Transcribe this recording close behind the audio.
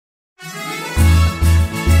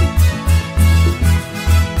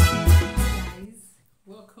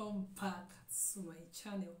welcome back to my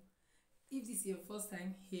channel. If this is your first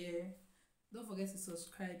time here, don't forget to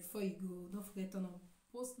subscribe. Before you go, don't forget to turn on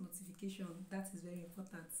post notification. That is very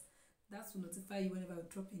important. That will notify you whenever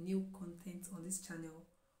I drop a new content on this channel.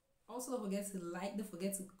 Also, don't forget to like, don't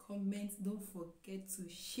forget to comment, don't forget to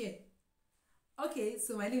share. Okay,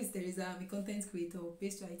 so my name is Theresa. I'm a content creator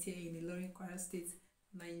based right here in Ilorin, Kwara State,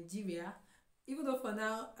 Nigeria. Even though for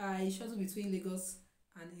now I shuttle between Lagos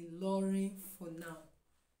and Ilorin for now.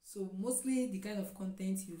 So mostly the kind of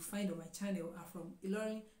content you find on my channel are from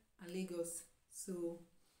Ilorin and Lagos. So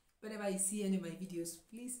whenever you see any of my videos,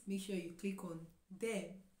 please make sure you click on them.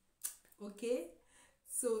 Okay,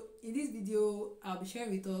 so in this video I'll be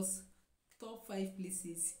sharing with us top 5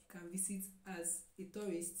 places you can visit as a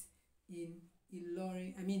tourist in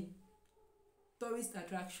Ilorin. Tourist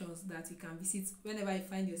attractions that you can visit whenever you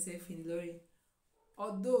find yourself in Ilorin.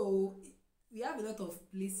 Although we have a lot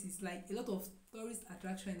of places, like a lot of tourist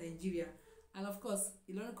attraction in Nigeria, and of course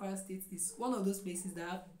Ilorin Kwara State is one of those places that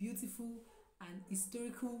have beautiful and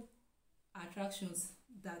historical attractions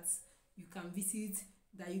that you can visit,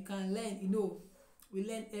 that you can learn. We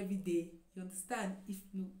learn every day, you understand, if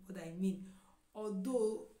you know what I mean.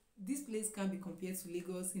 Although this place can be compared to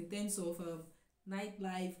Lagos in terms of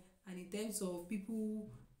nightlife and in terms of people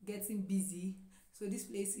getting busy, so this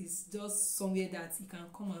place is just somewhere that you can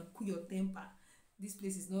come and cool your temper. This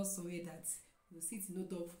place is not somewhere that you sit in no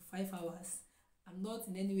door for 5 hours. I'm not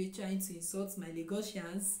in any way trying to insult my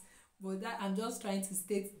Lagosians, but that I'm just trying to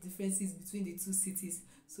state differences between the two cities.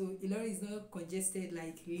 So Ilorin is not congested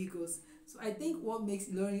like Lagos. So I think what makes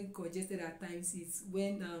Ilorin congested at times is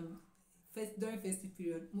when during festive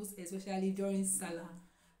period, most especially during Salah,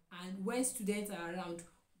 and when students are around.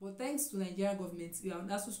 But thanks to Nigerian government, we are on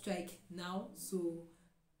ASU strike now. So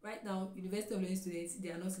right now, University of Ilorin students, they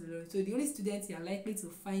are not in Ilorin. So the only students you are likely to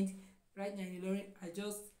find right now in Ilorin are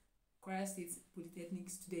just Kwara State Polytechnic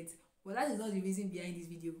students. But that is not the reason behind this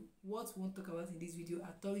video. What we want to talk about in this video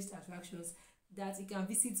are tourist attractions that you can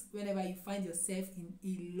visit whenever you find yourself in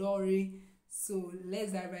Ilorin. So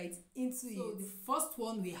let's dive right into it. So the first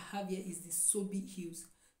one we have here is the Sobi Hills.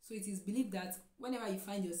 So it is believed that whenever you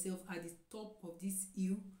find yourself at the top of this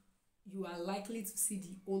hill, you are likely to see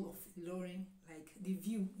the whole of Ilorin, like the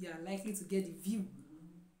view. You are likely to get the view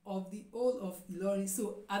of the whole of Ilorin.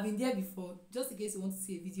 So I've been there before. Just in case you want to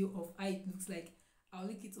see a video of how it looks like, I'll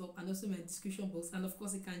link it up and also my description box. And of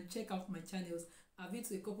course, you can check out my channels. I've been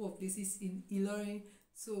to a couple of places in Ilorin.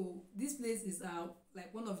 So this place is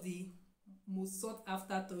like one of the most sought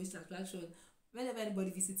after tourist attraction. Whenever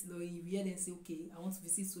anybody visits Ilorin, you hear them say, okay, I want to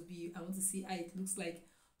visit Sobi, I want to see how it looks like.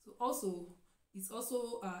 So also it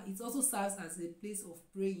also serves as a place of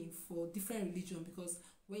praying for different religion, because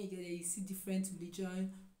when you get there you see different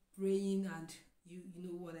religion praying, and you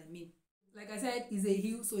know what I mean. Like I said, it's a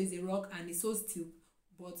hill, so it's a rock and it's so steep.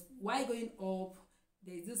 But while going up,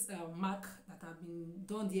 there's this mark that have been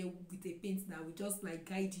done there with a paint that will just like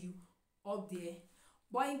guide you up there.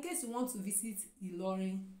 But in case you want to visit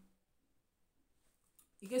Ilorin,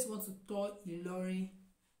 in case you want to tour Ilorin,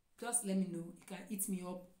 just let me know. You can hit me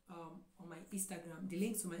up on my Instagram. The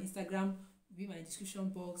link to my Instagram will be in my description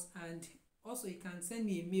box, and also you can send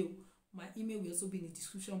me a mail. My email will also be in the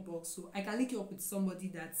description box, so I can link you up with somebody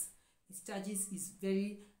that its charges is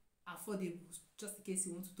very affordable, just in case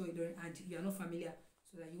you want to tour Ilorin and you are not familiar,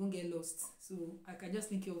 so that you won't get lost. So I can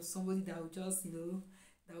just link you up with somebody that will just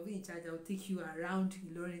that will be in charge, that will take you around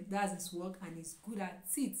Ilorin. That's his work and he's good at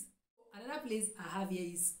it. Another place I have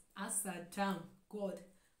here is Asadam. God,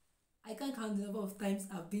 I can't count the number of times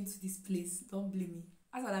I've been to this place. Don't blame me.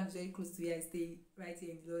 Asadam is very close to where I stay, right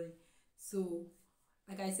here in Ilorin. So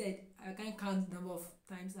like I said, I can't count the number of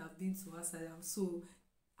times I've been to Asadam. So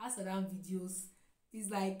Asadam videos is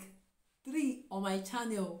like 3 on my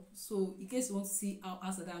channel. So in case you want to see how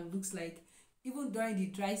Asadam looks like, even during the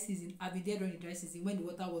dry season, I've been there during the dry season when the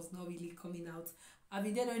water was not really coming out. I've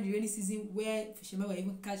been there during the rainy season where fishermen were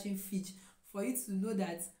even catching fish. For you to know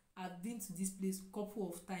that I've been to this place a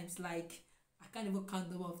couple of times, like I can't even count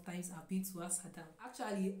the number of times I've been to Asadam.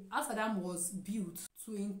 Actually, Asadam was built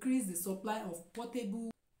to increase the supply of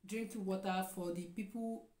potable drinking water for the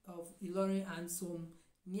people of Ilorin and some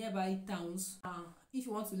nearby towns. If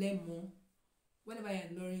you want to learn more, whenever you're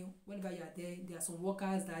in Ilorin, whenever you are there are some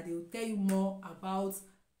workers that they will tell you more about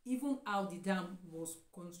even how the dam was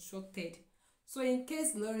constructed. So in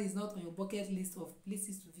case Ilorin is not on your bucket list of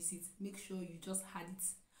places to visit, make sure you just add it.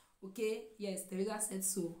 Okay, yes, Theresa said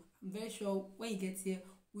so. I'm very sure when you get here,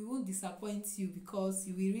 we won't disappoint you, because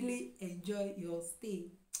you will really enjoy your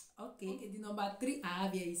stay. Okay, the number 3 I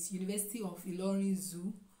have here is University of Ilorin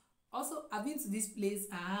Zoo. Also, I've been to this place.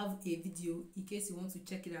 I have a video in case you want to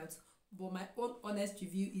check it out. But my own honest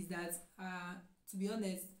review is that, to be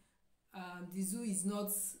honest, the zoo is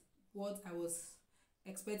not what I was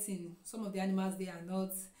expecting. Some of the animals there are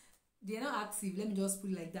not, they are not active. Let me just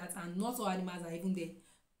put it like that. And not all animals are even there.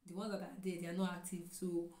 The ones that are there, they are not active.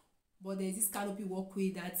 So, but there is this canopy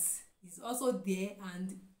walkway that is also there,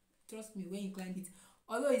 and trust me, when you climb it,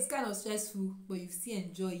 although it's kind of stressful, but you still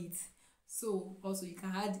enjoy it. So also you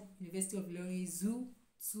can add University of Ilorin Zoo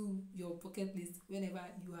to your bucket list whenever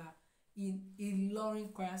you are in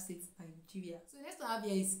Ilorin, Kwara State, Nigeria. So the next one I have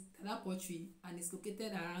here is Patootie, and it's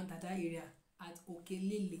located around that area at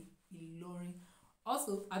Okelele, Ilorin.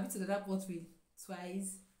 Also, I've been to Patootie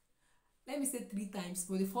twice. Let me say 3 times.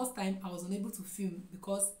 For the first time, I was unable to film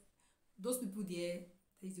because those people there,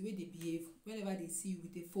 is the way they behave. Whenever they see you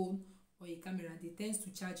with a phone or a camera, they tend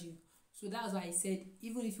to charge you. So that's why I said,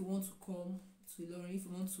 even if you want to come to Ilorin, if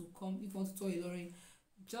you want to tour Ilorin,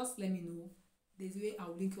 just let me know. There's a way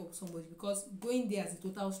I'll link up with somebody, because going there as a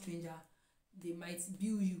total stranger, they might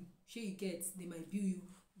bill you. Sure, you get, they might bill you.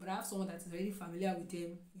 But I have someone that is already familiar with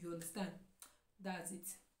them. You understand? That's it.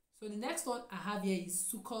 So the next one I have here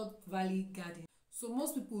is Sukot Valley Garden. So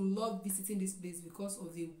most people love visiting this place because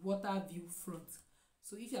of the water view front.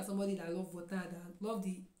 So if you are somebody that love water, that love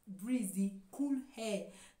the breeze, the cool air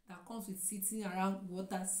that comes with sitting around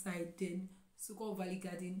water side, then Sukot Valley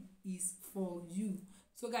Garden is for you.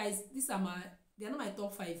 So guys, they are not my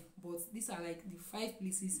top 5, but these are like the 5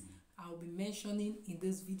 places I'll be mentioning in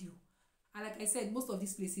this video. And like I said, most of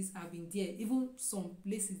these places have been there. Even some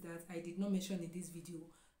places that I did not mention in this video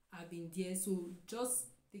have been there. So just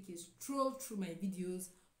take a stroll through my videos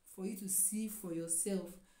for you to see for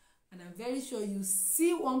yourself. And I'm very sure you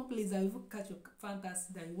see one place that will catch your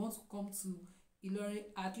fantasy, that you want to come to Ilorin,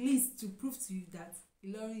 at least to prove to you that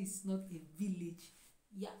Ilorin is not a village.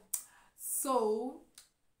 Yeah. So,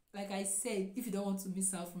 like I said, if you don't want to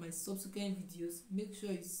miss out from my subsequent videos, make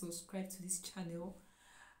sure you subscribe to this channel.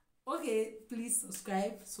 Okay, please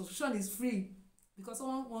subscribe. Subscription is free, because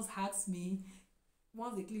someone once asked me,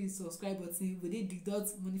 once they click the subscribe button, will they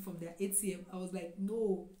deduct money from their ATM? I was like,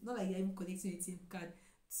 no, not like you're even connecting ATM card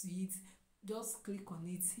to it. Just click on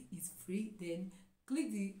it, it's free. Then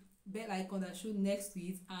click the bell icon that shows next to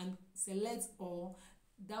it and select all.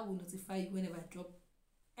 That will notify you whenever I drop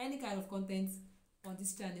any kind of content on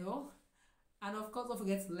this channel. And of course, don't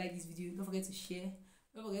forget to like this video, don't forget to share,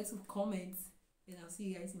 don't forget to comment, and I'll see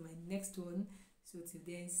you guys in my next one. So till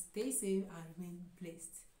then, stay safe and remain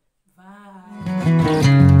blessed.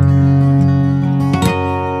 Bye.